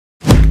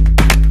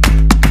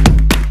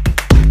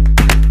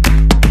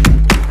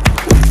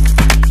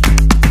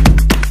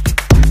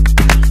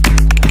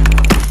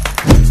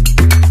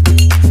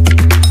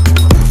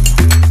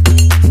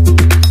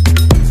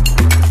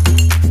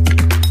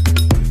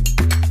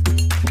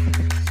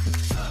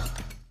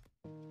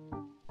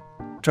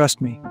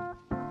trust me.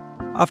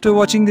 After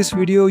watching this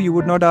video, you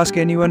would not ask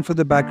anyone for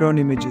the background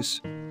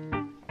images.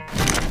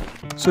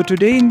 So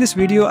today in this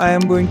video, I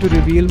am going to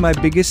reveal my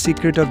biggest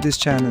secret of this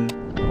channel.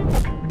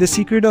 The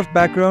secret of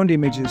background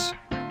images.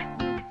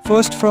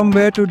 First, from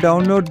where to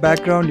download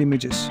background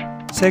images.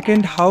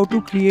 Second, how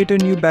to create a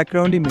new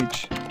background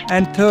image.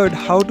 And third,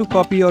 how to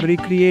copy or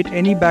recreate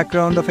any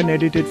background of an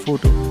edited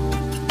photo.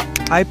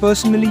 I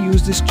personally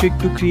use this trick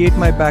to create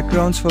my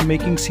backgrounds for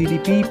making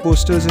CDP,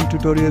 posters and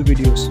tutorial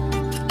videos.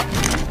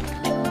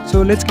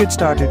 So let's get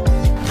started.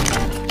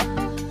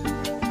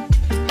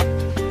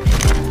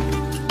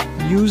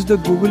 Use the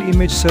Google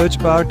image search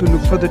bar to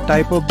look for the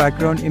type of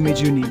background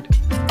image you need.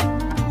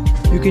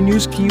 You can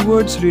use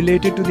keywords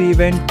related to the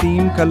event,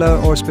 theme, color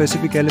or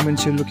specific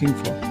elements you're looking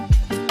for.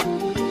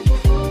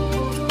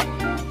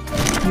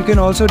 You can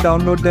also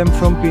download them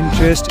from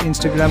Pinterest,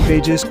 Instagram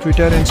pages,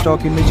 Twitter and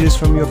stock images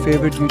from your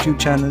favorite YouTube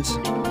channels.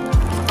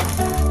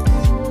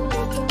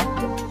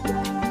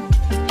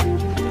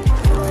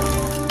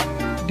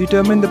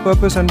 Determine the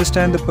purpose,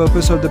 understand the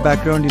purpose of the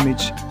background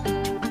image.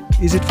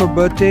 Is it for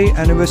birthday,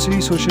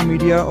 anniversary, social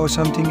media or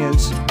something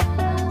else?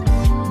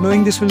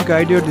 Knowing this will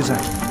guide your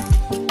design.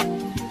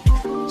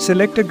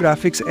 Select a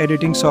graphics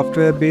editing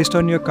software based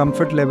on your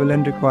comfort level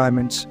and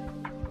requirements.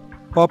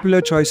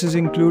 Popular choices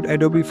include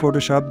Adobe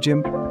Photoshop,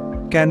 GIMP,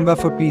 Canva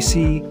for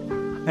PC,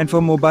 and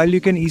for mobile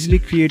you can easily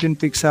create in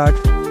PicsArt,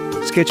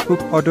 Sketchbook,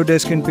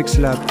 Autodesk and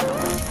Pixlab.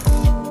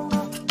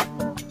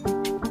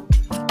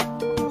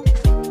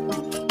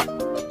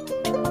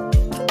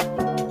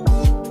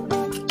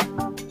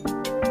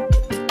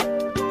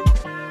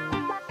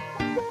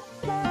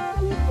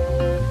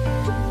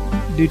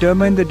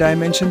 Determine the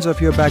dimensions of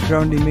your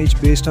background image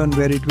based on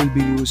where it will be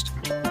used.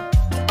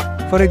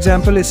 For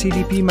example, a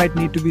CDP might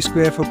need to be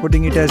square for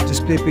putting it as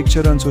display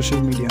picture on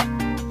social media.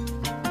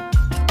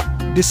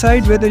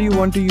 Decide whether you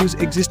want to use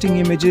existing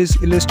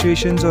images,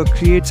 illustrations or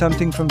create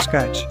something from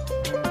scratch.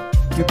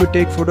 You could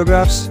take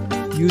photographs,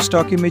 use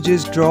stock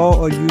images, draw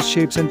or use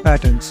shapes and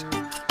patterns.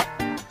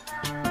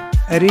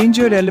 Arrange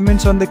your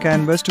elements on the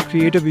canvas to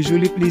create a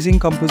visually pleasing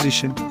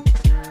composition.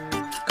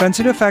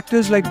 Consider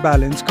factors like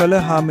balance, color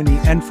harmony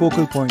and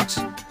focal points.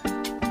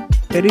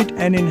 Edit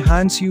and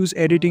enhance. Use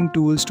editing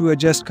tools to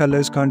adjust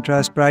colors,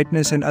 contrast,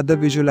 brightness and other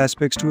visual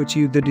aspects to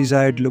achieve the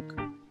desired look.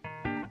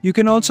 You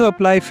can also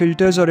apply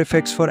filters or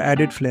effects for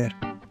added flair.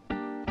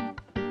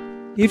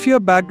 If your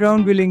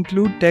background will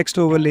include text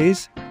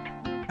overlays,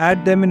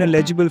 add them in a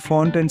legible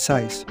font and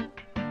size.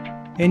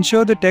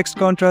 Ensure the text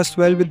contrasts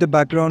well with the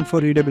background for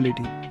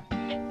readability.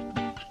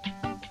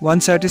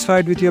 Once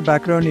satisfied with your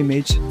background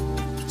image,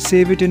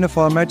 save it in a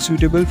format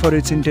suitable for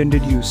its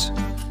intended use.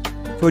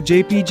 For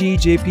JPG,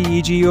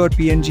 JPEG or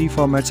PNG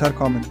formats are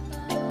common.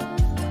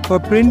 For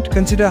print,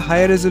 consider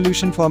higher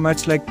resolution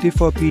formats like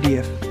TIFF or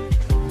PDF.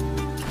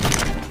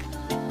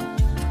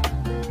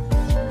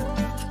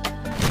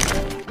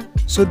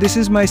 So this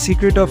is my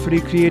secret of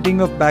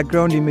recreating of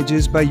background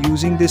images. By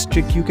using this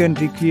trick you can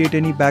recreate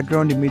any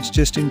background image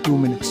just in 2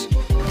 minutes.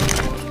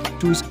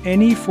 Choose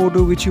any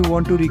photo which you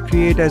want to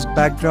recreate as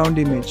background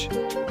image.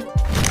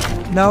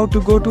 Now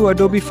to go to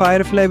Adobe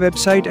Firefly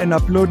website and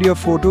upload your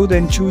photo,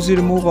 then choose the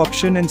remove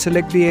option and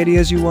select the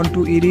areas you want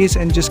to erase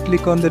and just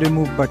click on the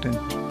remove button.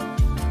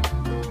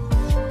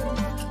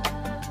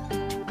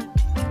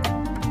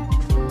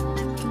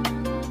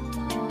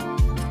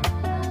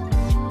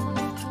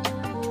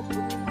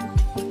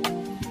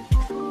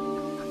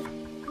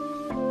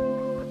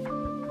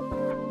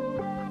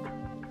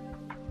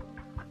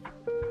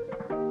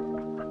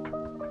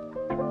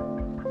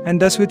 And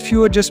thus with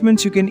few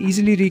adjustments you can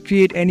easily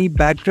recreate any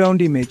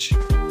background image.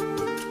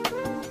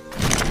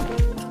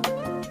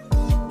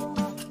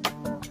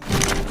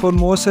 For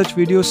more such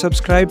videos,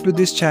 subscribe to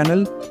this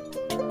channel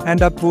and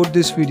upvote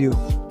this video.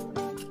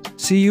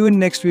 See you in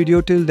next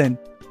video. Till then,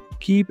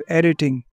 keep editing.